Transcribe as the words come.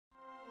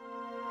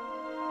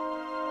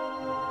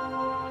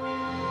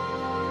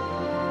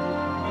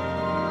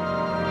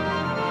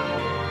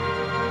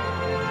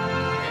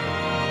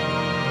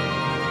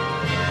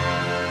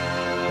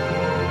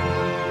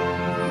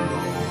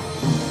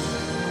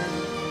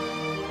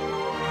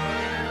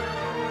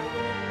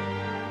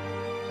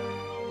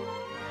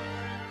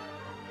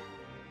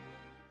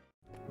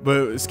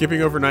But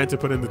skipping over 9 to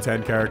put in the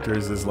 10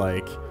 characters is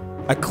like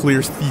a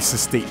clear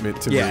thesis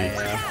statement to me.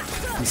 Yeah.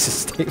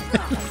 Thesis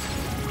statement.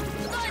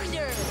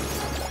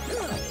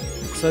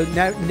 So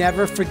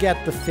never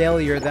forget the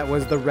failure that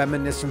was the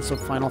reminiscence of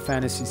Final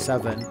Fantasy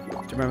VII. Do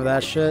you remember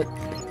that shit?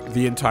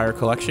 The entire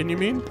collection, you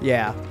mean?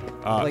 Yeah.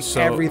 Like so,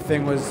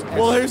 everything was.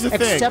 Well, here's the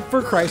thing. Except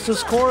for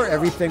Crisis Core,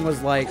 everything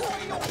was like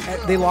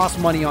they lost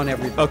money on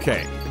everything.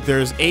 Okay,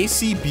 there's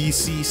AC,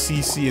 BC,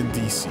 CC, and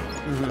DC.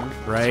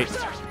 Right?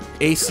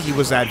 AC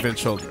was Advent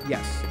Children.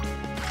 Yes.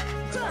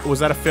 Was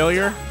that a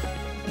failure?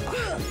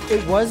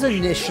 It was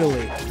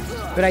initially,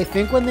 but I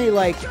think when they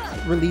like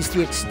released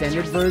the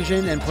extended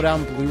version and put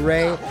out on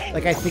Blu-ray,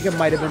 like I think it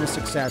might have been a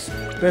success.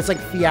 But it's like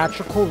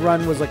theatrical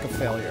run was like a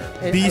failure.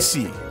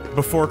 BC.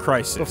 Before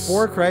Crisis.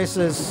 Before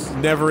Crisis.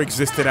 Never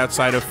existed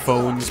outside of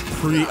phones,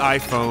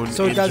 pre-iPhone.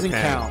 So it doesn't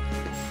Japan.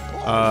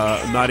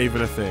 count. Not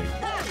even a thing.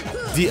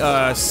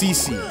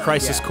 CC,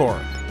 Crisis Core.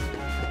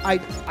 I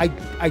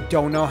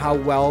don't know how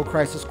well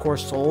Crisis Core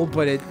sold,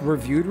 but it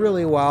reviewed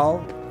really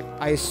well.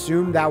 I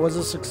assume that was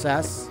a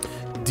success.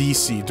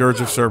 DC,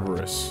 Dirge of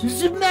Cerberus. This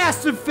is a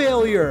massive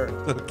failure.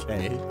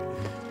 Okay.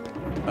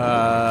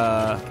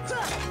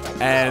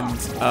 And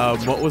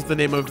what was the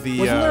name of the?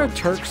 Wasn't there a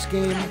Turks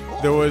game?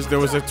 There was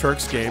a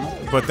Turks game,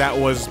 but that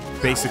was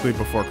basically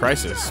before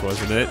Crisis,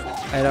 wasn't it?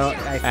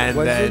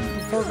 Was it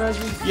before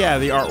Crisis? Yeah,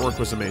 the artwork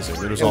was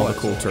amazing. It was all the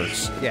cool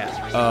Turks.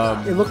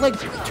 Yeah. It looked like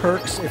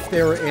Turks if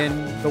they were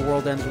in The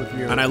World Ends With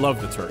You. And I love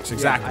the Turks,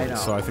 exactly. Yeah, I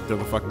know. So I think they're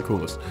the fucking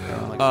coolest.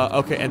 Like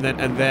okay, and then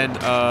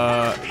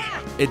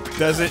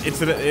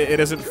it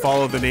doesn't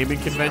follow the naming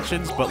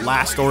conventions, but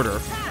Last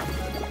Order.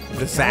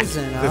 The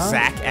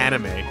Zack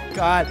anime.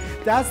 God,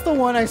 that's the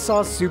one I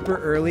saw super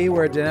early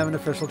where it didn't have an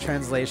official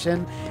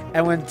translation.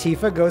 And when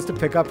Tifa goes to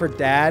pick up her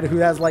dad, who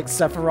has like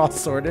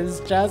Sephiroth's sword in his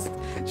chest,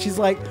 she's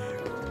like,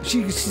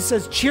 she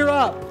says, "Cheer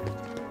up,"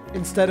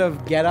 instead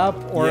of "get up,"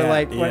 or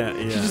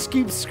she just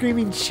keeps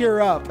screaming,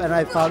 "Cheer up!" And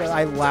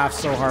I laughed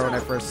so hard when I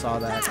first saw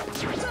that.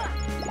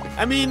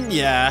 I mean,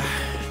 yeah.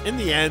 In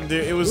the end,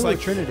 it was like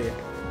Trinity.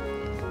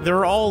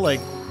 They're all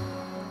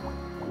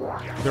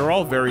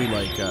very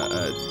like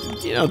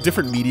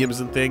different mediums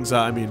and things.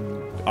 I mean,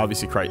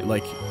 obviously,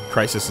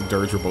 Crisis and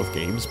Dirge were both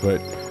games,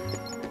 but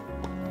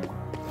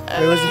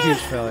it was a huge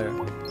failure.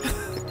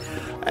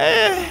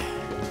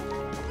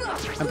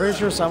 I'm pretty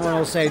sure someone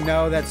will say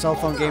no. That cell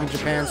phone game in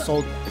Japan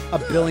sold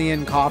 1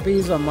 billion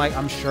copies.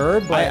 I'm sure,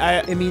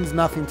 but it means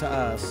nothing to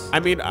us. I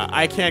mean,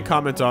 I can't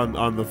comment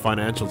on the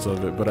financials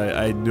of it, but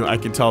I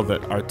can tell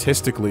that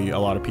artistically, a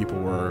lot of people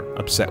were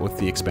upset with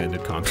the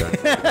expanded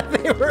content.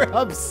 They were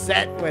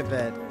upset with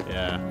it.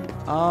 Yeah.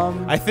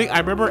 I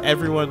remember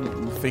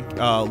everyone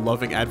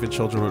loving Advent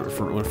Children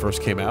when it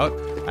first came out,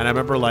 and I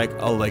remember like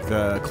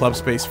the Club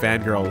Space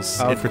fangirls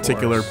in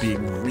particular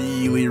being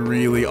really,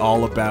 really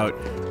all about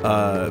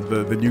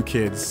the new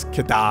kids,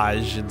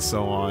 Kadaj and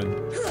so on.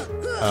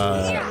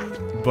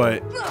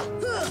 But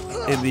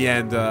in the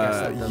end,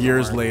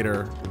 years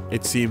later,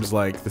 it seems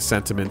like the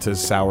sentiment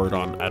has soured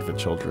on Advent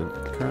Children.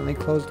 Currently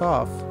closed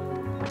off.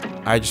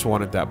 I just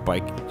wanted that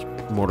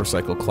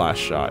motorcycle clash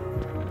shot.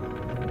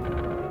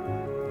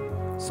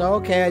 So,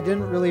 okay, I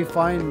didn't really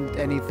find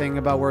anything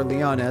about where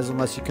Leon is,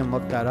 unless you can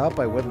look that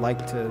up. I would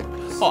like to...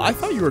 Oh, I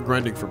thought you were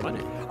grinding for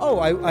money. Oh,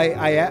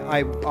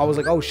 I was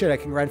like, oh shit, I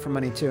can grind for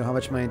money too. How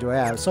much money do I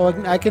have? So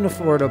I can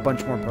afford a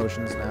bunch more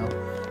potions now.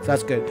 So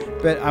that's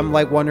good. But I'm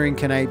like wondering,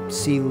 can I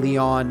see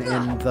Leon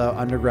in the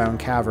underground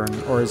cavern,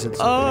 or is it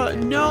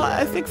something? No,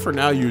 I think for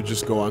now you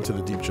just go on to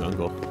the deep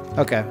jungle.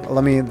 Okay,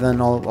 I'll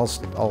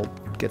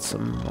get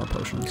some more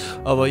potions.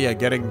 Oh well, yeah,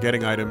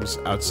 getting items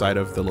outside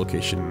of the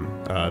location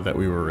that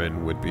we were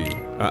in would be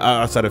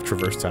outside of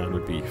Traverse Town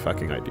would be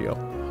fucking ideal.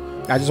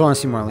 I just want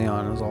to see more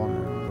Leon.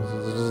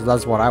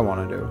 That's what I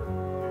want to do.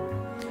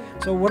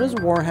 So what is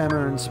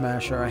Warhammer and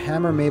Smasher? A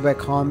hammer made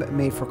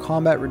for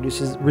combat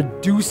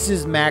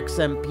reduces max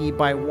MP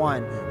by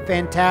 1.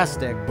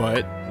 Fantastic.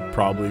 But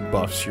probably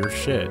buffs your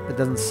shit. It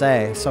doesn't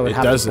say, so it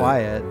has to fly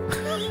it.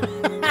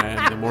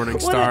 And the Morning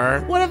Star.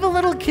 What if a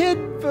little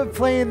kid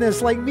playing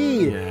this like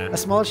me? Yeah. A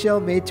small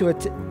shield made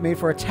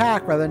for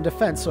attack rather than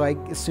defense. So I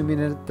assuming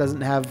it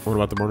doesn't have. What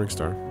about the Morning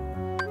Star?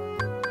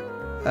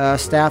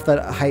 Staff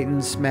that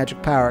heightens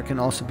magic power can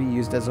also be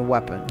used as a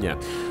weapon. Yeah,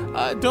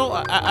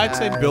 I'd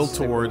say build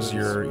towards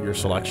your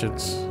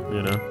selections.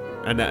 You know,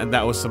 and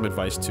that was some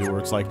advice too, where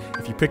it's like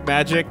if you pick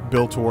magic,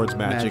 build towards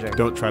magic.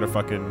 Don't try to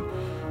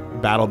fucking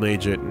battle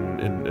mage it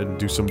and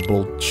do some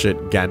bullshit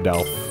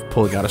Gandalf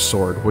pulling out a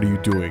sword. What are you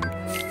doing?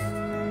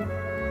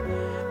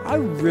 I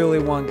really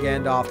want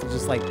Gandalf to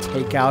just like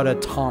take out a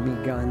Tommy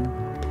gun,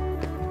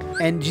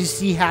 and just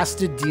he has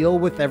to deal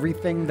with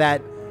everything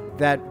that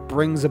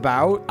brings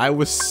about. I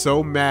was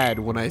so mad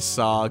when I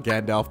saw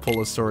Gandalf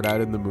pull a sword out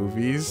in the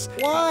movies.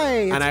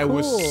 Why? And I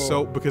was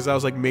because I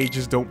was like,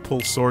 mages don't pull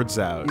swords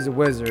out. He's a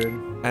wizard.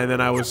 And then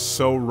I was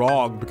so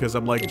wrong because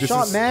I'm like, this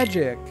is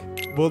magic.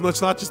 Well,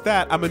 it's not just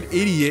that. I'm an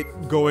idiot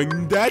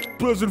going, that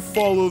doesn't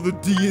follow the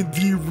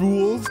D&D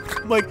rules.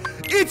 I'm like,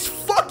 it's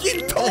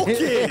fucking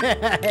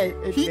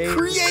Tolkien. He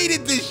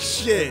created this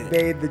shit.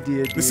 Made the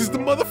D&D. This is the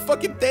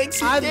motherfucking thanks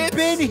he I've gets.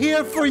 been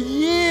here for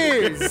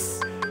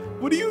years.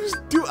 What do you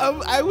do?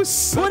 I was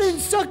such... Putting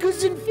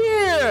suckers in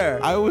fear.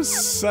 I was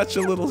such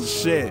a little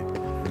shit.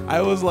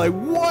 I was like,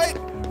 what?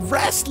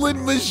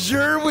 Wrestling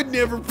Monsieur would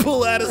never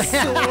pull out a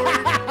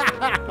sword.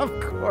 Of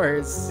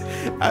course.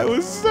 I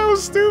was so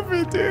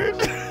stupid,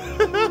 dude.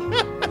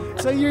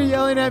 So you're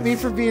yelling at me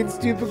for being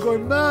stupid,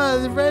 going, "Ma,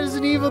 the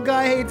Resident Evil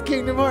guy hates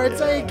Kingdom Hearts.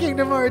 I hate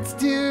Kingdom Hearts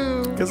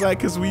too."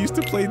 Because we used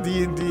to play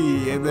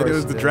D&D, and then it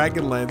was the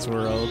Dragonlance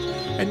world,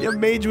 and a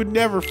mage would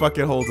never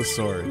fucking hold a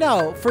sword.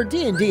 No, for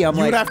D&D, I'm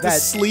you like, would have to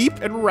sleep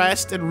and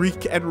rest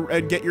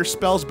and get your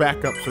spells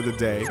back up for the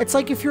day. It's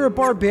like if you're a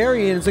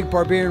barbarian, it's like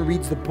barbarian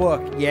reads the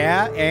book,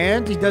 yeah,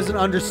 and he doesn't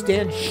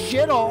understand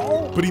shit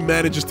all. But he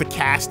manages to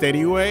cast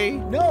anyway?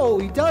 No,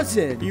 he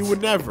doesn't. He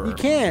would never. He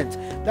can't.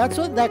 That's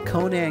what that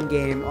Conan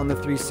game on the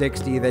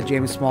 360 that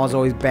James Small's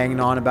always banging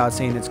on about,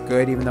 saying it's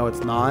good even though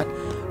it's not.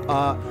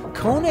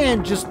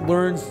 Conan just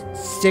learns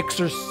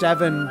 6,000 or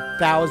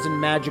 7,000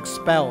 magic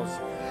spells.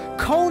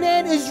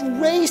 Conan is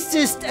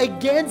racist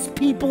against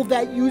people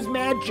that use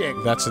magic.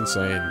 That's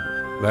insane.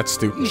 That's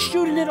stupid. He's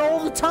shooting it all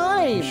the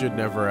time. You should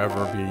never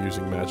ever be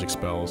using magic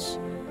spells.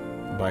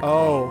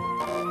 Oh.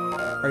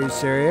 Are you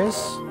serious?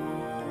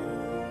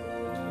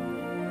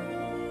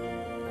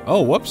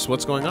 Oh, whoops.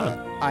 What's going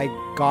on? I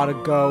gotta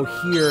go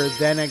here,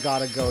 then I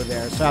gotta go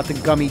there. So I have to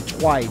gummy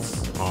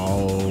twice.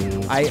 Oh.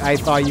 I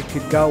thought you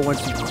could go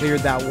once you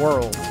cleared that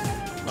world.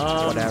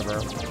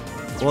 Whatever.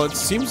 Well, it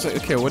seems like...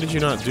 Okay, what did you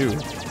not do?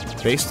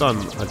 Based on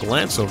a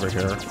glance over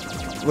here.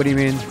 What do you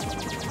mean?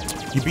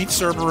 You beat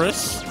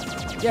Cerberus.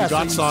 Yeah, you got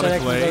so you Sonic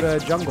said I Blade. can go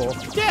to jungle.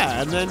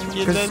 Yeah, and then...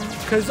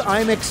 Because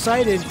I'm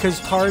excited because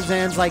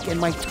Tarzan's like in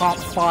my top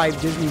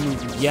 5 Disney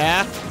movies.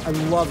 Yeah? I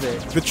love it.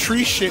 The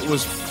tree shit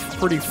was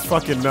pretty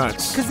fucking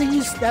nuts.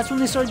 Because that's when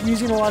they started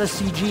using a lot of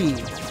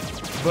CG.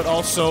 But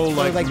also,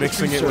 like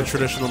mixing it with surfing.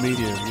 traditional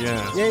medium,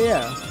 yeah.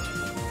 Yeah.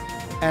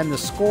 And the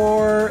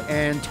score,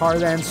 and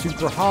Tarzan's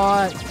super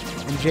hot,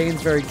 and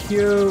Jane's very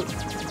cute.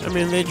 I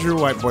mean, they drew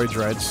White Boy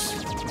dreads.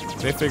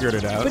 They figured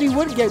it out. But he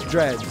would get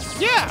dreads.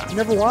 Yeah. He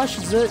never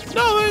washes it.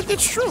 No,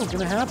 it's true. It's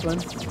gonna happen.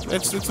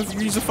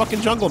 He's a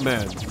fucking jungle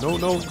man.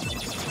 No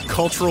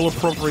cultural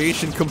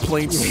appropriation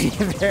complaints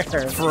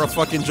for a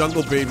fucking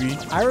jungle baby.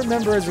 I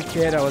remember as a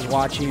kid, I was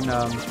watching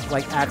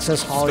like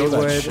Access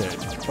Hollywood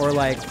or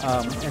like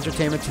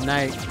Entertainment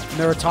Tonight, and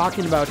they were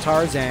talking about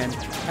Tarzan,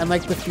 and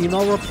like the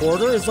female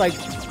reporter is like,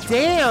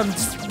 "Damn,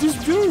 this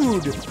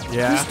dude,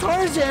 this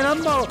Tarzan."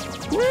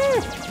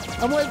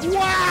 I'm like,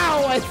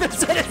 wow! I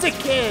said as a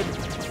kid.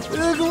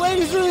 The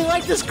ladies really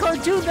like this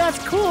cartoon. That's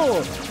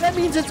cool. That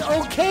means it's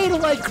okay to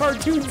like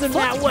cartoons in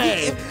that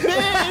way.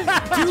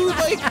 Man, dude,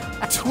 like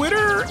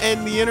Twitter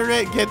and the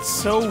internet gets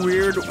so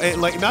weird. And,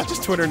 like not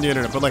just Twitter and the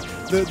internet, but like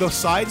the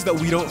sides that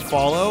we don't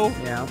follow.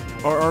 Yeah.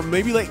 Or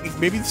maybe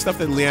the stuff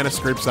that Leanna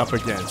scrapes up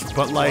against.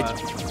 But like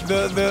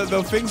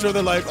the things where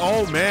they're like,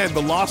 oh man,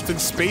 the Lost in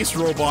Space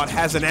robot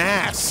has an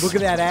ass. Look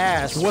at that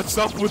ass. What's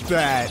up with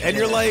that? And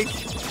you're like,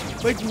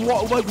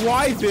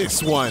 why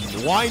this one?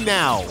 Why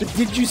now? But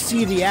did you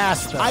see the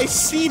ass, though? I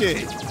seen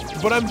it,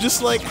 but I'm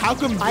just like, how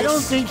come this... I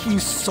don't think you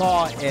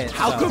saw it,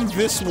 How come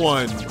this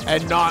one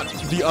and not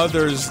the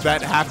others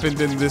that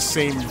happened in this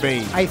same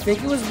vein? I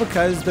think it was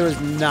because there was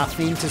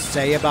nothing to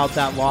say about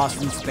that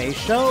Lost in Space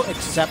show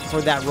except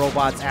for that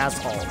robot's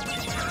asshole.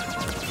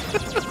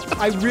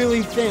 I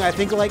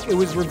think like it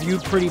was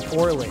reviewed pretty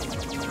poorly.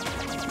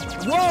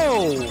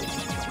 Whoa!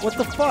 What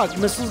the fuck?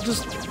 Missiles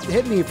just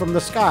hit me from the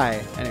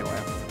sky. Anyway.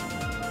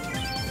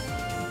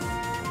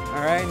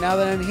 Alright, now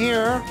that I'm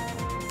here,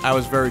 I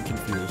was very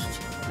confused.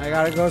 I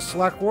gotta go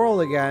select world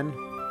again.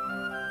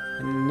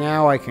 And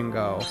now I can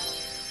go.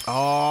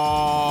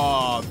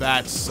 Oh,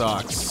 that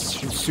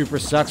sucks. It super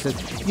sucks.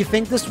 You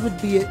think this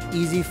would be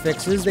easy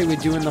fixes they would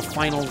do in the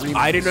final remix?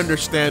 I didn't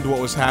understand what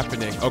was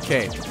happening.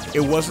 Okay,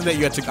 it wasn't that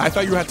you had to... I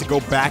thought you had to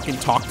go back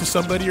and talk to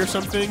somebody or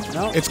something.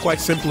 No. It's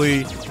quite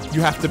simply,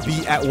 you have to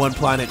be at one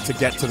planet to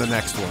get to the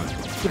next one.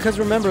 Because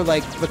remember,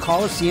 like, the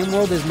Colosseum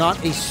world is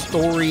not a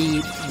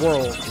story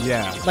world.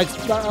 Yeah. Like,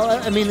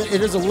 I mean,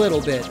 it is a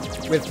little bit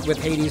with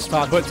Hades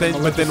talking. But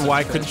then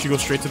why couldn't you go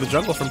straight to the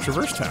jungle from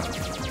Traverse Town?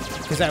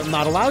 Because I'm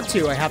not allowed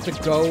to. I have to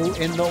go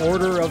in the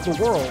order of the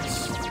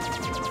worlds.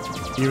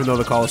 Even though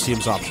the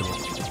Colosseum's optional.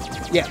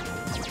 Yeah.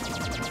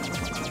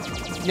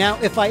 Now,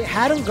 if I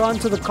hadn't gone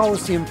to the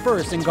Colosseum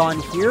first and gone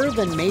here,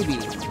 then maybe.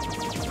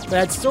 But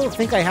I'd still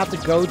think I have to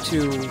go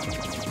to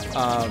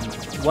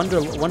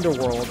Wonder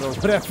World or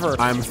whatever.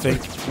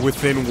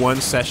 Within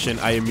one session,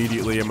 I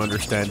immediately am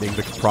understanding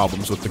the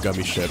problems with the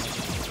gummy ship.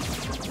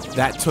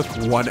 That took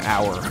 1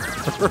 hour,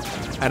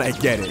 and I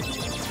get it.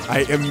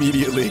 I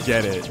immediately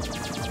get it.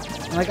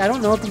 Like, I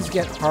don't know if these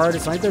get hard.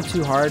 It's not like they're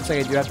too hard, so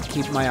I do have to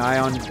keep my eye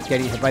on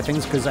getting hit by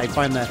things, because I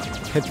find the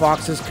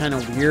hitboxes kind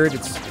of weird.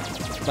 It's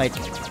like,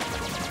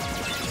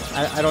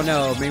 I don't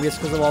know, maybe it's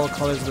because of all the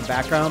colors of the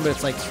background, but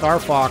it's like Star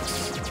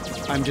Fox,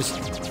 I'm just,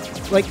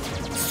 like,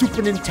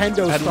 Super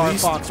Nintendo At Star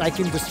least- Fox, I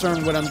can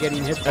discern what I'm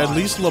getting hit by. At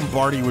least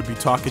Lombardi would be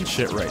talking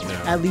shit right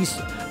now. At least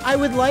I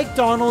would like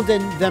Donald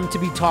and them to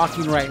be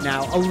talking right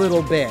now a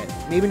little bit.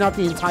 Maybe not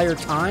the entire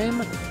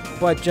time,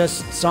 but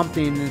just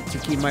something to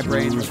keep my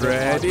brain. Who's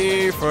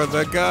ready for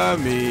the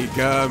gummy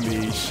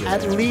shit?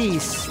 At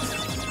least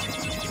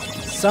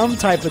some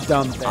type of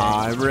dumb thing.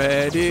 I'm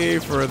ready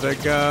for the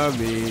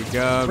gummy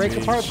Break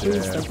apart, shit.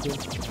 please. Thank you.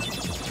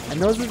 And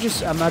those are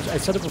just. I'm not. I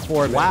said it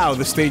before. But Wow,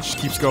 the stage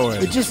keeps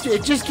going. It just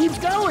keeps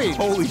going.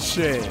 Holy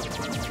shit.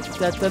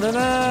 Da-da-da-da.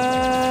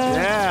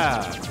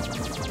 Yeah.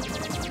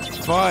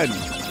 Fun.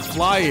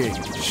 Flying.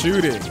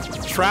 Shooting.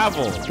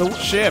 Travel.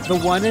 Ship. The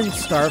one in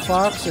Star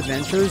Fox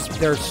Adventures,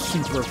 they're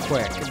super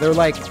quick. They're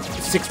like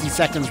 60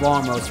 seconds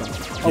long, most of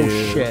them. Oh,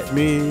 Give shit.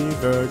 me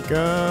the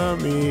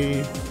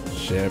gummy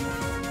ship.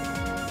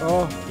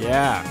 Oh,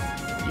 Yeah.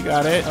 You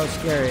got it. that was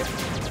scary.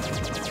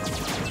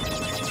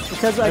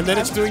 Because And then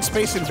it's doing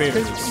Space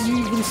Invaders.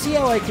 you can see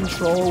how I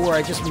control where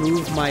I just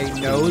move my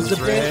nose a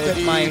bit,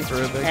 that my Ready for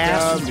the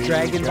ass is gummy,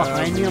 dragging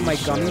behind me on my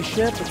gummy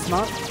ship. It's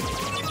not.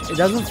 It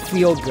doesn't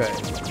feel good.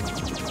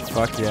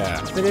 Fuck yeah.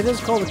 But it is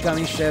called a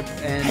gummy ship,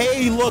 and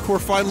Hey, look, we're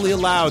finally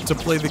allowed to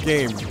play the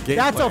game.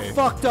 that's a Gameplay.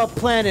 fucked up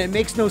planet. It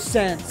makes no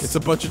sense. It's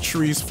a bunch of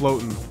trees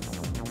floating.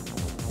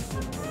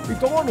 Hey,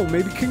 Donald,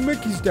 maybe King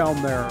Mickey's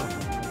down there.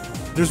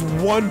 There's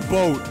one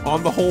boat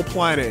on the whole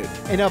planet.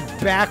 In a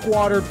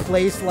backwater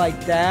place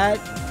like that,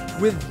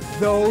 with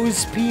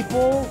those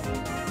people?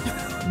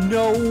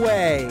 No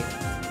way.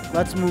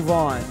 Let's move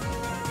on.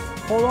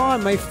 Hold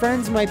on, my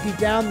friends might be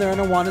down there and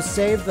I want to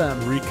save them.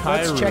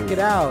 Let's check it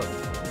out.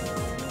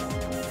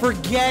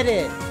 Forget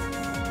it.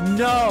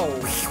 No.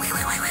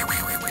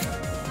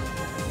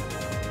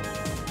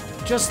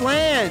 Just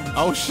land.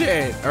 Oh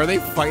shit. Are they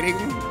fighting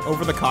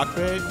over the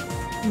cockpit?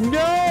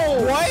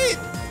 No. What?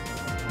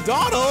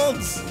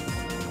 Donald's?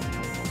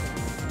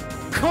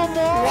 Come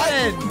on.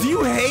 What? Do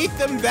you hate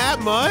them that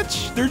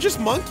much? They're just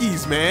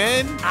monkeys,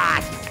 man.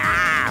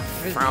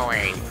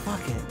 Throwing.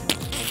 Fuck it.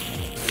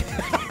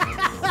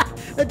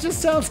 That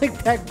just sounds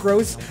like that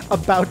gross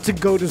about to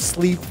go to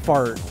sleep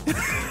fart.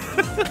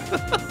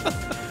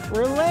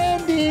 We're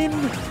landing.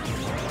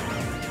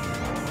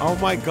 Oh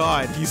my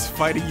god, he's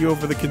fighting you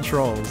over the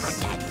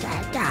controls.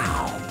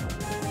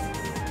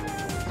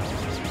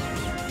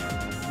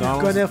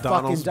 We're gonna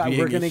fucking die.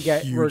 We're gonna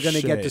get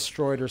shit.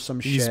 destroyed or some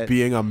He's shit.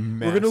 being a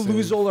We're gonna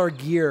lose all our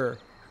gear.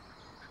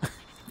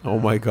 Oh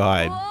my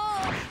god.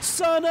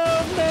 Son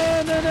of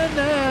na na na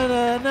na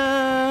na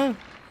na.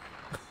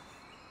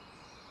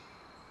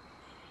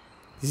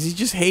 Does he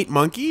just hate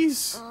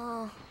monkeys?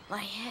 Oh,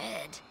 my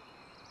head.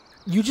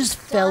 You just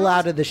fell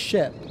out of the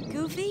ship.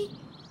 Goofy?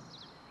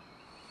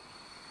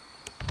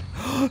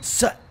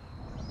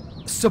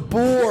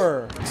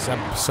 Sabor.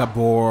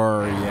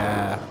 Sabor,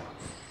 yeah.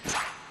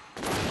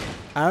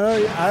 I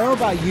don't know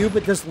about you,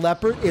 but this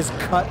leopard is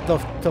cut the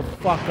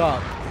fuck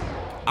up.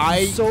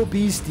 He's so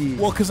beastie.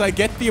 Well, because I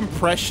get the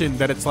impression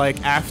that it's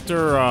like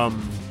after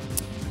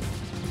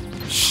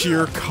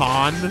Shere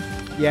Khan,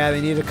 Yeah,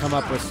 they need to come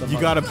up with some. you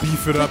gotta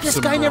beef it up This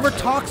some guy more. never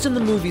talks in the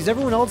movies.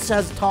 Everyone else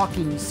has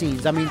talking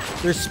scenes. I mean,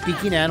 they're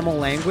speaking animal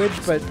language,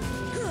 but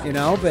he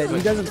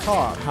doesn't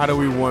talk. How do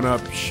we one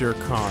up Shere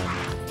Khan?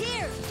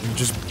 You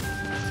just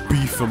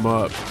beef him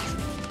up.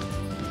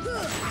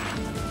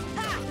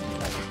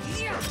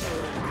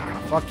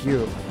 Fuck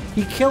you.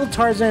 He killed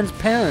Tarzan's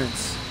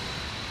parents.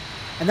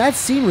 And that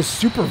scene was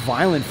super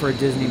violent for a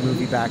Disney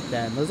movie back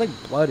then. There was like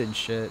blood and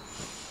shit.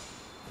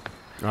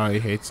 Oh, he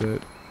hates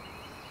it.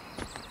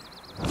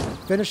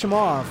 Finish him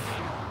off.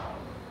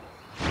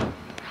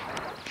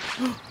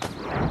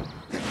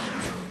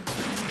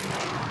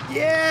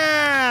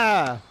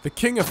 Yeah! The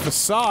king of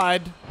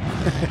facade.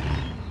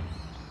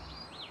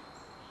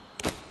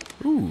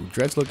 Ooh,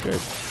 dreads look good.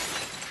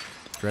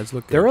 Dreads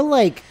look good. There were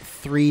like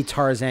 3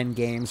 Tarzan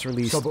games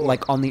released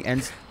like on the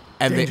ends.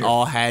 and they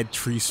all had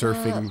tree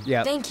surfing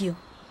Yeah. Thank you.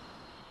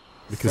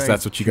 because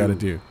that's what you gotta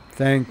do.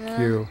 Thank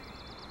you.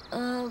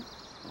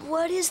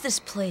 What is this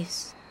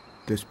place?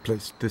 This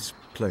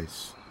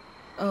place.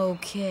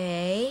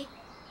 Okay.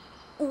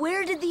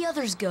 Where did the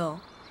others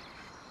go?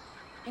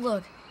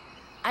 Look,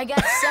 I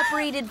got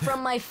separated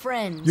from my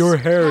friends. Your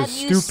hair Have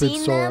is you stupid,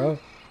 seen Sora.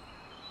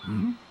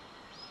 them?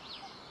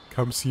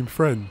 Come see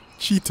friend,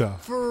 Cheetah.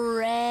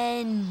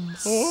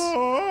 Friends.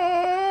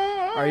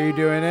 Are you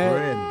doing it?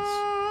 Friends.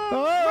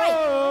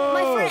 Right,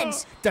 my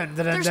friends. Dun,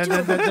 dun, dun, There's dun, two.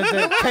 dun, dun,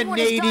 dun. Everyone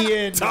has got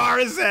Canadian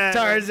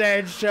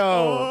Tarzan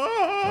show.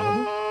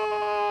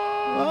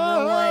 You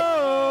know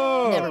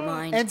what? Never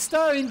mind. And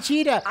starring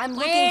Cheetah. I'm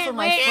looking for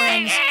my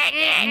friends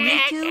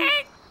Riku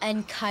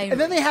and Kairi. And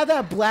then they have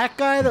that black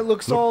guy that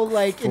looks all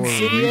like for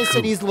insidious, Riku.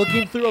 and he's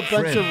looking through a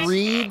bunch of Friends.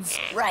 reeds.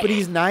 Right. But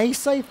he's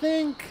nice, I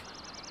think.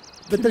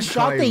 But the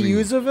shot they Kairi.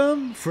 use of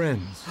him,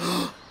 Friends.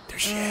 There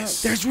she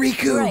is. there's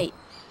Riku. Right.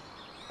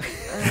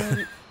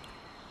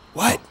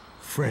 What?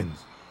 Friends.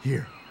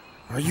 Here.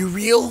 Are you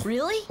real?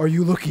 Really? Are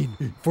you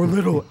looking for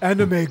little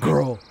anime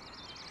girl?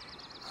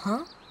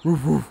 Huh?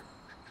 Woof woof.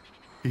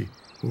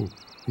 Ooh,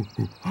 ooh,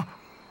 ooh.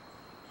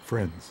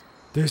 Friends.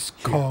 This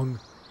Kong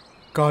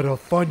got a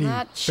funny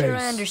Not face. sure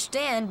I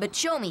understand, but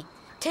show me.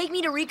 Take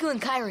me to Riku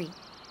and Kairi.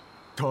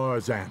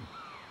 Tarzan.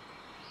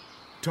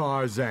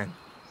 Tarzan.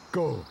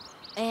 Go.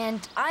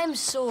 And I'm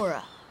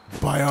Sora.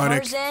 Bionic.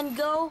 Tarzan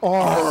go.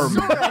 Arm.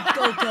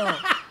 Sora go.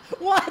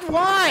 What?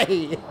 Why?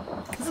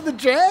 Because of the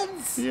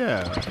gens?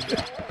 Yeah.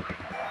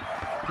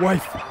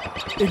 Wife.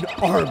 In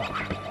arm.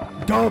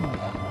 Dumb.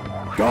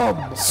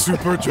 Dumb.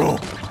 Super Joe.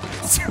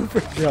 Super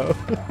Joe.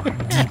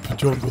 Deep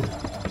jungle.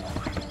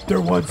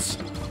 There once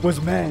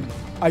was man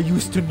I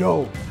used to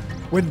know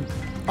when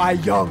I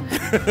young.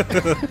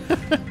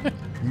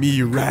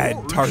 Me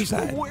rad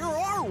Tarzan. Where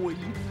are we?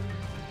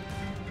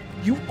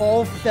 You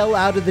all fell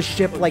out of the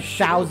ship like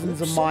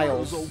thousands of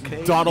miles.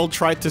 Donald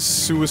tried to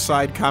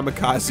suicide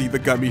kamikaze the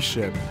gummy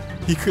ship.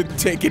 He couldn't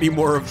take any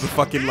more of the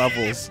fucking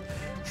levels.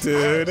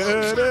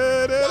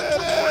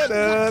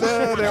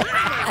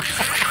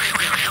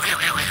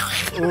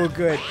 Oh,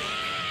 good.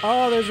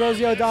 Oh, there's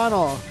Rosie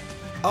O'Donnell.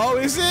 Oh,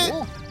 is it?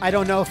 I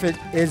don't know if it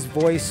is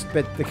voiced,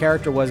 but the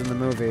character was in the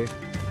movie.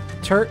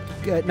 Turk,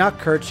 not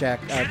Kerchak,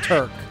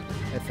 Turk,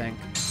 I think.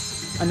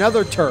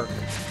 Another Turk.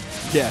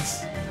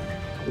 Yes.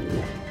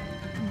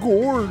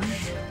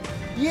 Gorge.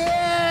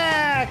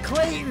 Yeah,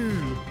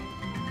 Clayton.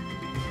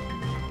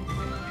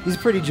 He's a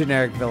pretty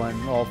generic villain,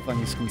 all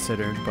things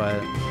considered, but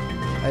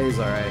he's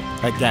all right.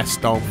 I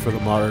Gaston for the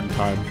modern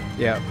time.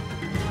 Yeah.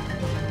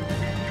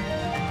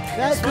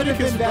 That could have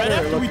been better. Right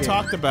after we looking.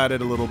 talked about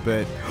it a little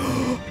bit.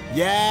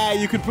 Yeah,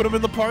 you could put him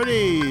in the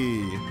party.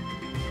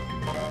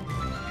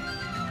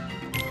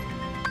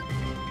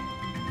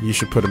 You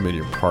should put him in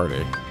your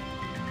party.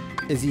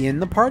 Is he in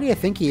the party? I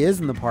think he is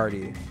in the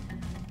party.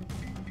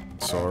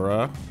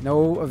 Sora.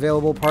 No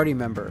available party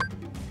member.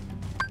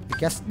 I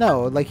guess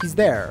no, like he's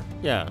there.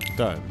 Yeah,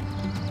 done.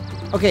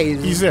 Okay,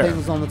 He's there.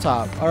 Thing's on the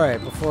top. All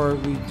right, before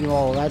we do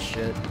all of that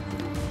shit.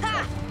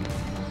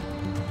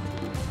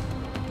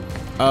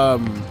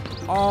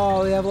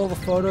 Oh, we have all the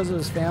photos of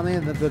his family,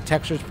 and the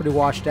texture's pretty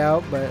washed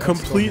out, but it's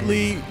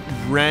Completely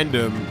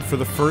random for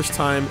the first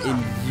time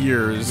in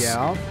years.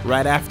 Yeah.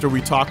 Right after we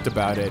talked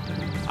about it,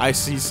 I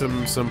see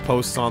some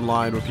posts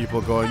online where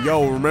people going,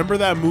 "Yo, remember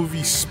that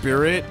movie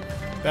Spirit?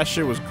 That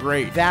shit was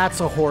great." That's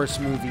a horse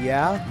movie,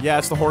 yeah? Yeah,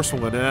 it's the horse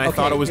one, and I Okay,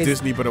 thought it was is-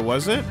 Disney, but it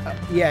wasn't.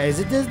 Yeah, is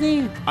it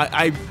Disney?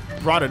 I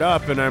brought it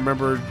up, and I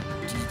remember,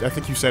 I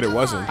think you said it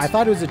wasn't. I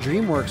thought it was a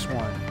DreamWorks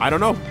one. I don't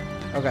know,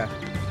 Okay.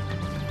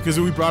 because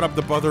we brought up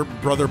the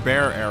Brother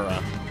Bear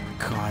era,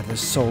 God,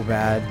 that's so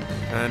bad.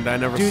 and I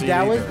never Dude, seen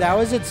that either.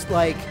 was its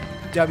like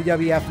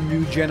WWF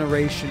New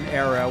Generation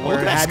era Oh, where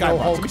look it at had that no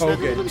skybox. Hulk Let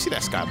me Hogan. see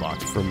that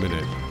skybox for a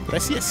minute. Did I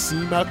see a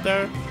seam out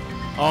there?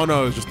 Oh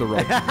no, it was just the rope.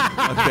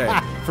 Okay.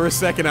 For a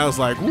second, I was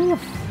like, "Woo!"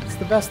 It's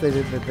the best they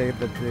did that they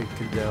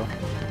could do.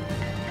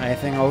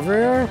 Anything over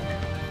here?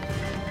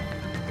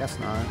 Guess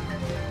not.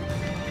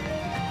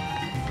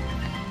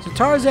 So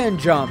Tarzan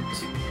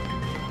jumped.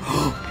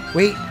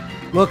 Wait,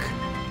 look.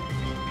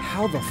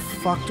 How the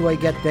fuck do I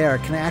get there?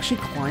 Can I actually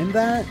climb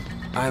that?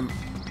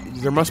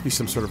 There must be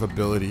some sort of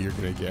ability you're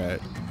gonna get.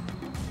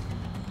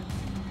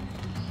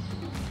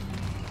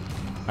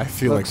 I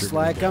feel Looks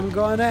like like I'm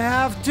gonna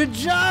have to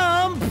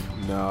jump.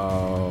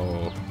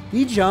 No.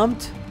 He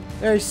jumped.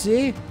 There,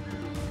 see?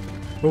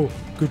 Oh,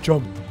 good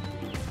jump.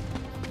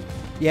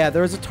 Yeah,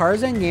 there was a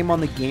Tarzan game on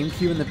the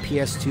GameCube and the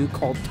PS2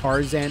 called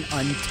Tarzan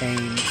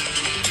Untamed.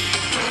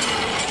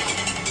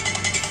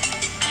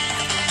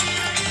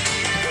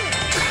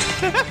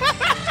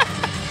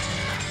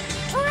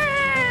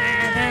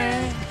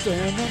 Do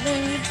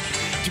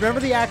you remember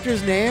the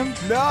actor's name?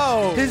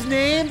 No. His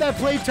name that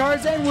played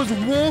Tarzan was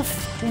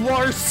Wolf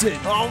Larson.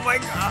 Oh my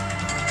god.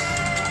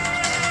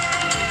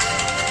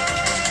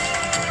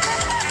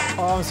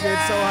 Oh, I'm scared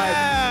so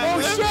high.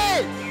 Oh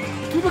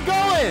shit! Keep it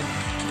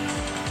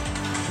going!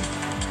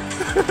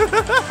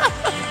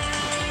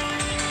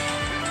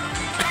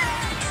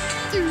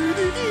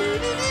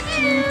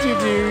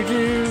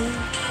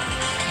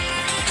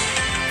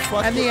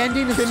 And the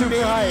ending is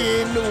super high.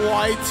 Canadian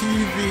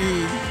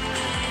YTV.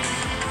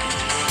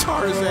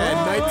 Tarzan,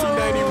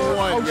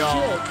 1991, Oh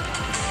y'all. shit!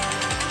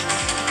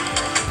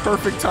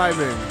 Perfect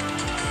timing.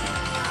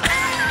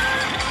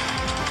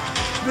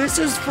 This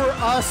is for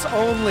us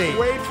only.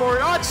 Wait for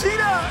it. Oh,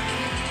 cheetah!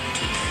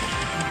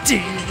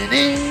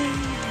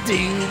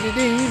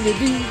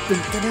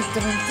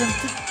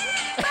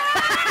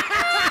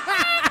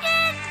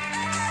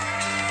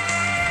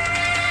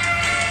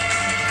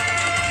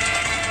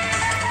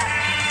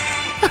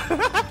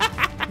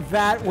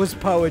 That was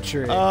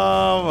poetry.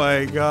 Oh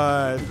my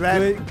god.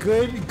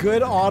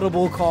 Good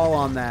audible call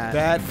on that.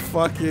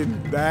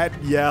 That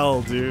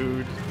yell,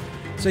 dude.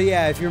 So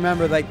yeah, if you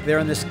remember, like they're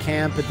in this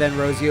camp, but then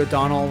Rosie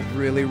O'Donnell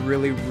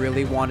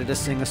really wanted to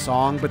sing a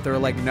song, but they're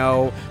like,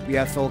 no, we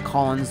have Phil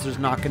Collins. There's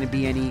not going to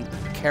be any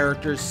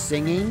characters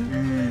singing,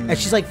 and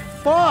she's like,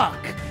 fuck,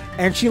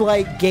 and she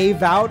like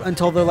gave out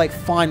until they're like,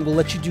 fine, we'll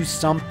let you do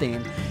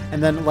something,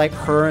 and then like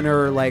her and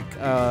her like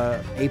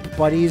ape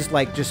buddies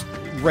like just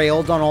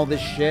railed on all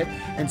this shit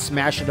and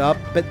smash it up,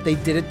 but they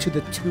did it to the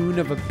tune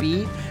of a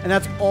beat, and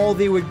that's all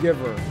they would give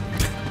her.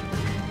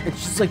 And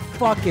she's like,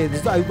 fuck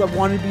it. I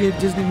want to be in a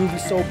Disney movie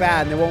so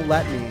bad, and they won't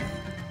let me.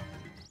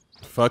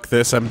 Fuck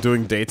this, I'm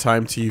doing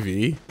daytime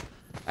TV.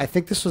 I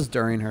think this was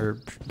during her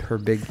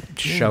big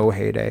show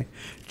heyday.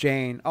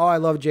 Jane. Oh, I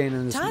love Jane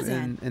in this.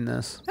 In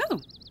this. Oh,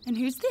 and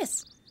who's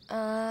this?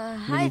 Hi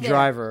Minnie there.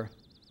 Driver.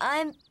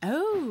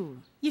 Oh,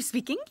 you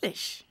speak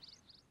English.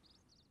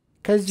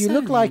 Because you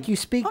look like you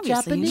speak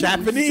obviously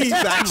Japanese. Japanese,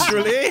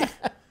 actually.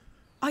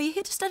 Are you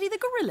here to study the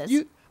gorillas?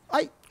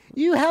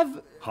 You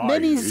have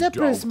many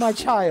zippers, my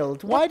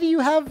child. Why do you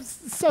have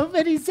so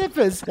many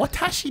zippers?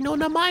 Watashi no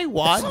namae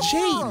wa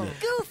Jane.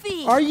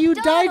 Goofy. Are you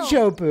Donald.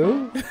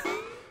 Daijobu?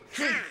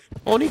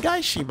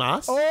 Onigai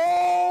shimasu.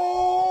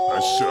 Oh!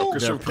 A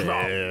circus They're of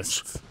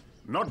clowns. pissed.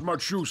 Not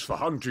much use for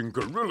hunting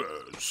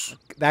gorillas.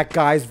 That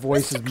guy's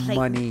voice Mr. is Clayton.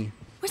 money.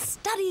 We're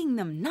studying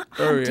them, not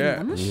hunting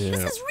them. Yeah.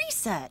 This is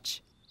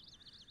research.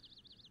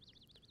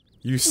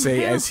 You say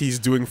Well, as he's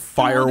doing the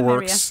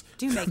fireworks, merrier.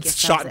 Do make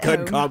yourselves at shotgun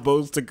home.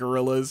 combos to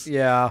gorillas.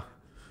 Yeah.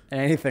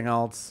 And anything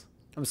else.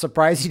 I'm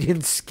surprised he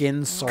didn't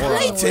skin Sora.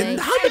 Clayton,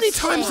 how many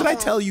times did I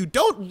tell you,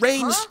 don't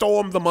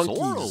rainstorm the monkeys?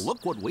 Sora,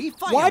 look what we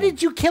found. Why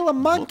did you kill a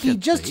monkey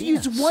at just to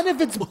use this. one of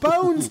its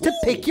bones to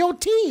pick your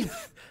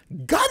teeth?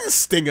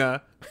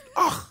 Gunstinger.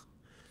 Ugh.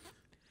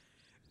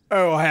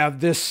 Oh, I have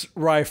this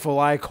rifle.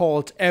 I call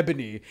it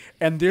ebony.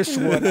 And this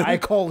one, I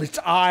call it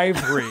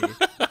ivory.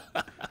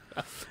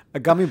 A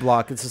gummy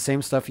block. It's the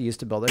same stuff you used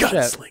to build a ship.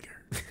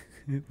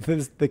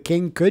 Gunslinger. The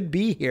king could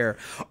be here.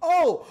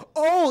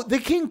 Oh, the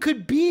king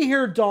could be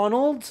here,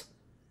 Donald.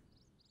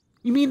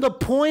 You mean the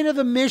point of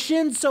the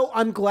mission? So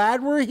I'm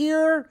glad we're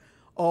here?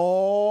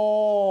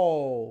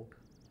 Oh.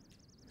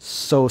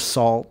 So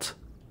salt.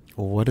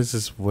 What is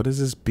this? What is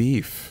this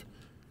beef?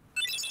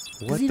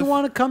 Because he didn't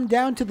want to come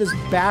down to this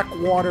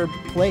backwater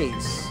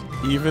place.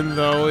 Even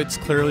though it's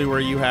clearly where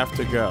you have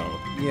to go.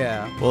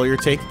 Yeah. Well, you're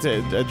taking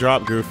a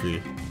drop,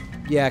 Goofy.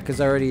 Yeah, because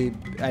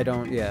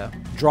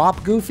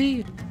Drop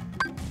Goofy?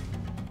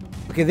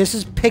 Okay, this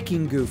is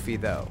picking Goofy,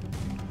 though.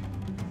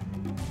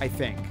 I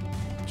think.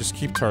 Just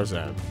keep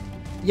Tarzan.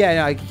 Yeah,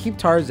 no, I can keep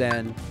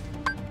Tarzan,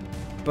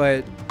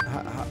 but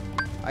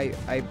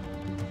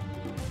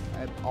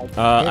I'll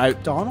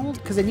pick Donald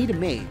because I need a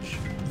mage.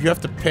 You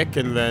have to pick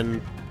and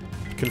then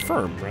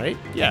confirm, right?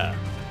 Yeah.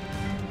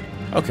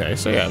 Okay,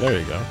 so yeah, there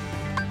you go.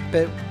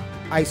 But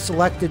I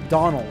selected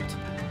Donald.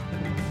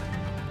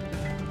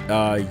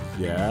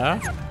 Yeah.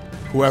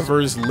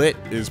 Whoever's lit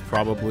is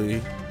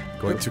probably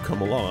going to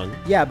come along.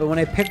 Yeah, but when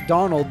I pick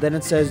Donald, then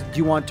it says, do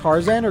you want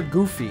Tarzan or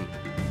Goofy?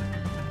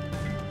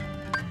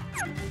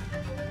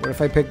 What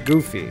if I pick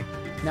Goofy?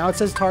 Now it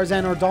says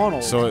Tarzan or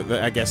Donald. So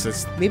I guess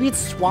it's... Maybe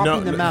it's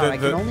swapping them out. I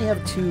can the- only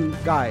have two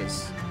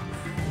guys.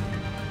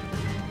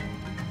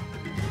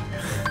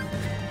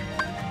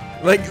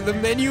 Like, the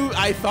menu,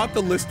 I thought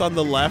the list on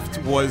the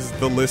left was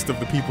the list of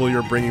the people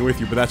you're bringing with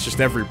you, but that's just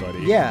everybody.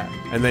 Yeah.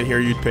 And then here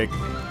you'd pick...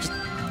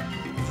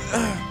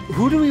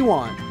 Who do we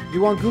want? Do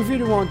you want Goofy or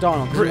do you want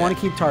Donald? Because we want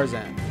to keep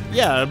Tarzan.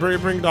 Yeah,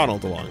 bring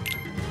Donald along.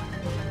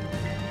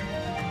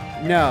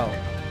 No.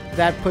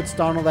 That puts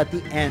Donald at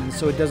the end,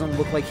 so it doesn't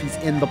look like he's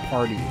in the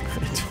party.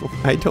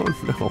 I don't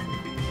know.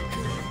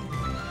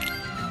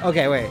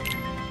 Okay, wait.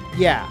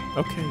 Yeah.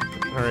 Okay.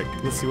 All right.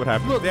 Let's see what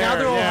happens. Look, now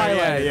they're all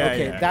highlighted.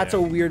 Okay, that's a.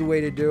 a weird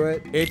way to do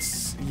it.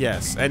 It's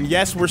yes, and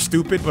yes, we're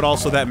stupid, but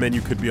also that menu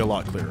could be a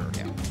lot clearer.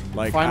 Yeah.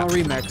 Like Final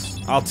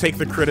remix. I'll take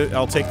the crit.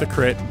 I'll take the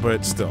crit,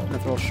 but still.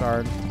 Mithril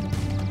shard.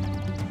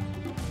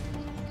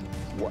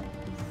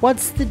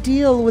 What's the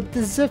deal with the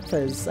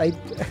zippers?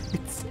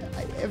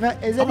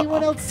 Is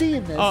anyone else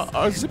seeing this?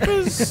 A zip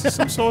is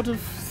some sort of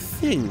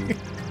thing.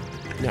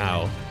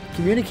 Now.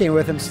 Communicating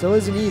with him still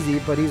isn't easy,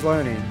 but he's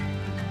learning.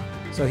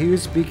 So he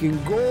was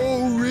speaking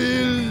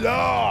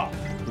gorilla.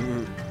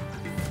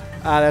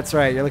 Ah, that's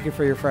right. You're looking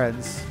for your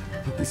friends.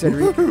 He said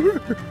Riku.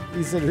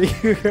 He said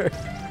Riku.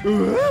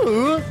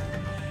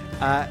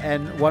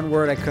 And one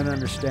word I couldn't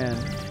understand.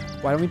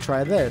 Why don't we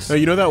try this? So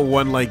you know that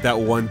one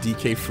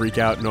DK freak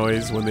out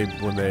noise when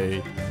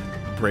they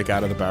break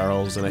out of the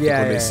barrels, and I think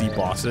when they see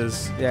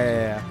bosses.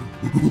 Yeah.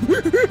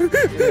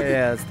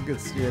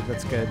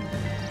 That's good.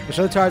 We'll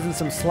show Tarzan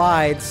some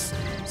slides.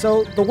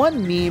 So the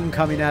one meme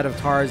coming out of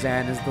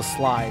Tarzan is the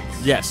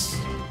slides. Yes.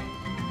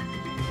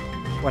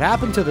 What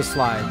happened to the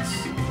slides?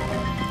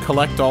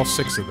 Collect all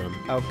 6 of them.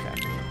 Okay.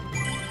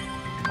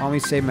 Let me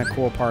save my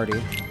cool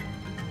party.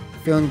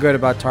 Feeling good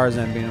about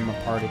Tarzan being in my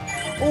party.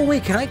 Oh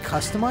wait, can I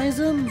customize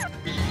him?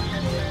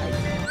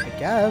 I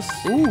guess.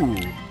 Ooh.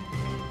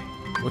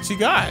 What's he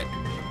got?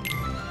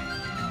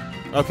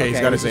 Okay,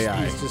 he's got his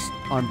AI. He's just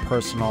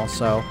unpersonal,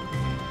 so.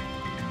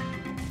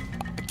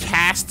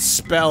 Cast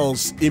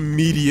spells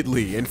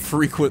immediately and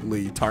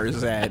frequently,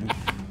 Tarzan.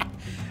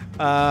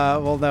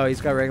 Well, no,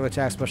 he's got regular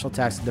attacks, special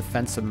attacks, and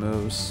defensive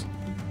moves.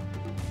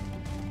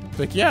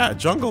 Like, yeah,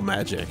 jungle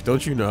magic,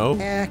 don't you know?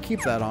 Yeah,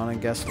 keep that on, I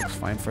guess. Looks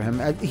fine for him.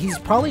 He's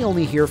probably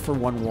only here for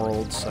one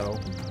world, so.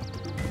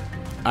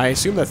 I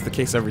assume that's the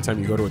case every time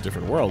you go to a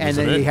different world, And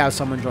isn't then it? you have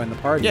someone join the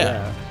party.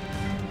 Yeah.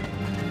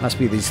 Must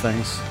be these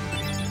things.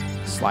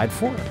 Slide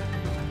 4.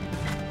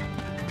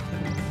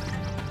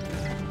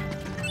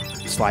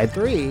 Slide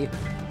 3.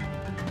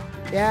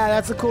 Yeah,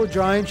 that's a cool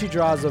drawing she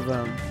draws of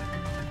him.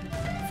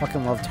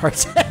 Fucking love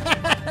Tarzan.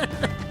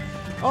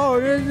 Oh,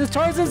 the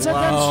Tarzan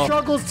sometimes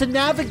struggles to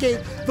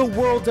navigate the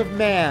world of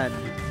man.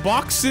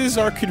 Boxes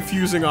are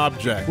confusing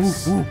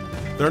objects. Ooh.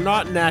 They're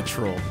not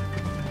natural.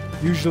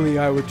 Usually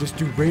I would just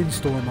do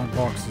rainstorm on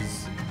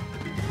boxes.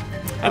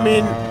 I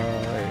mean,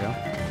 there you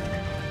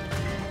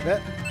go.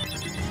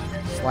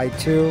 Slide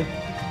 2.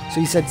 So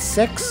you said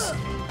 6?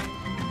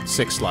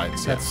 6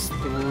 slides. Yeah. That's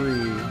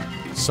 3.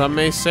 Some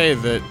may say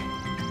that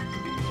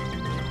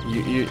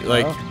you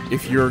like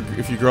if you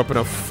grew up in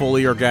a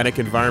fully organic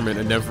environment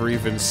and never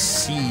even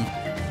see.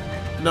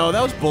 No,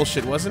 that was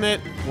bullshit, wasn't it?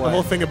 What? The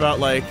whole thing about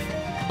like,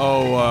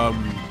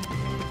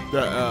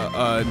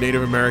 the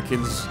Native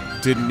Americans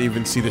didn't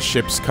even see the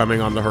ships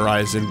coming on the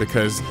horizon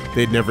because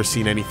they'd never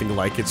seen anything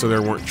like it, so they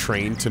weren't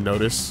trained to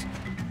notice.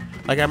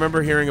 Like, I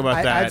remember hearing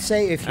about that. I'd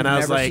say if you've and I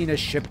was never like, seen a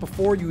ship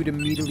before, you would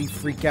immediately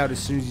freak out as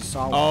soon as you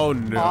saw one. oh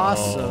no.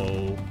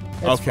 Awesome.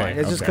 It's fine.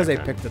 It's just because they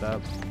picked it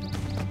up.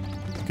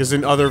 Because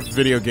in other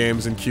video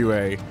games in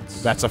QA,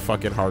 that's a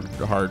fucking hard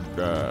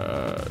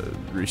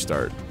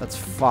restart. That's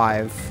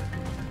 5.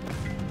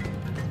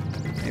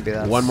 Maybe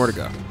that's... One more to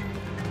go.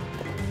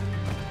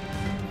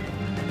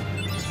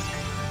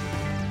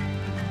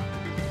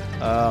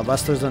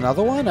 Unless there's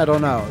another one? I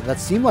don't know. That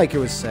seemed like it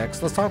was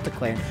 6. Let's talk to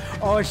Clayton.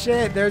 Oh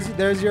shit,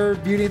 there's your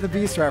Beauty and the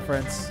Beast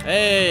reference.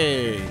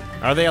 Hey!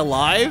 Are they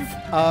alive?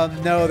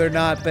 No, they're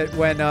not, but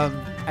when,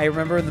 I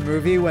remember in the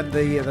movie when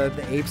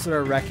the apes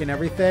are wrecking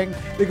everything,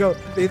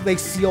 they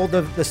see all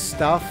the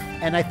stuff,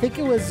 and I think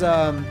it was,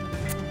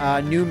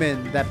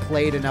 Newman that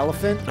played an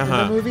elephant in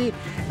the movie,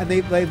 and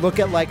they look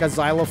at like a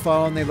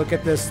xylophone, they look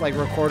at this like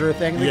recorder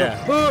thing, and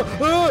they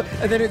go,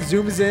 and then it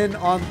zooms in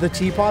on the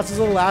teapots as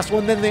the last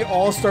one, then they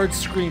all start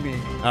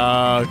screaming.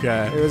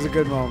 Okay. It was a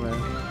good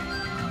moment.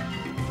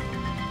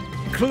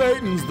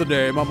 Clayton's the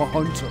name. I'm a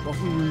hunter, not a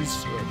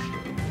researcher.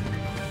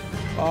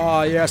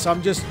 Ah, yes,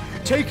 I'm just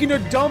taking a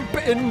dump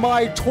in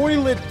my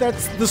toilet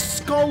that's the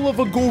skull of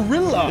a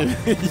gorilla.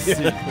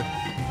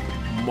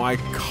 My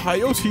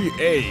Coyote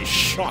A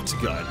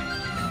shotgun.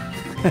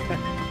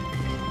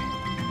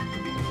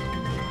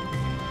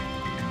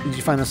 Did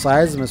you find the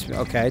slides?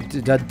 Okay.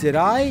 Did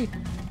I?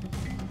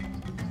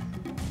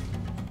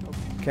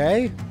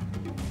 Okay.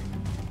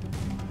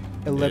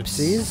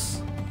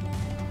 Ellipses.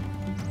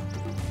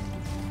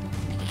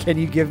 Can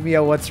you give me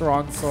a what's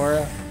wrong,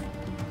 Sora?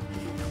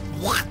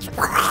 What's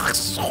wrong,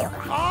 Sora?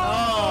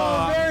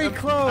 Oh, very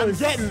close. I'm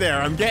getting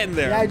there. I'm getting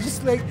there. Yeah,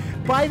 just like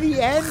by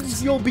the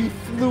end, you'll be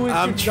fluent.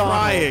 I'm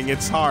trying.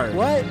 It's hard.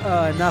 What?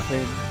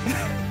 Nothing.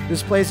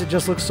 This place, it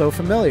just looks so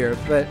familiar.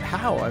 But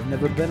how? I've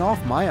never been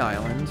off my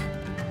island.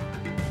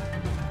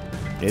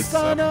 It's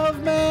Son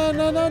of man,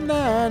 na na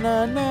na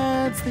na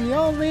na. It's the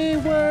only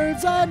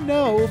words I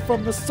know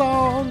from the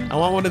song. I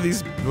want one of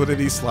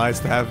these slides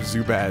to have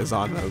Zubaz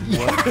on them.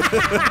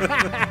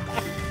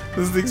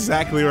 This is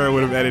exactly where I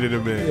would have edited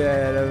him in.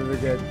 Yeah, that would be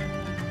good.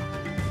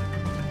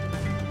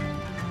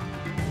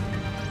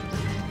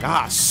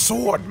 Ah,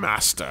 Sword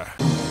Master.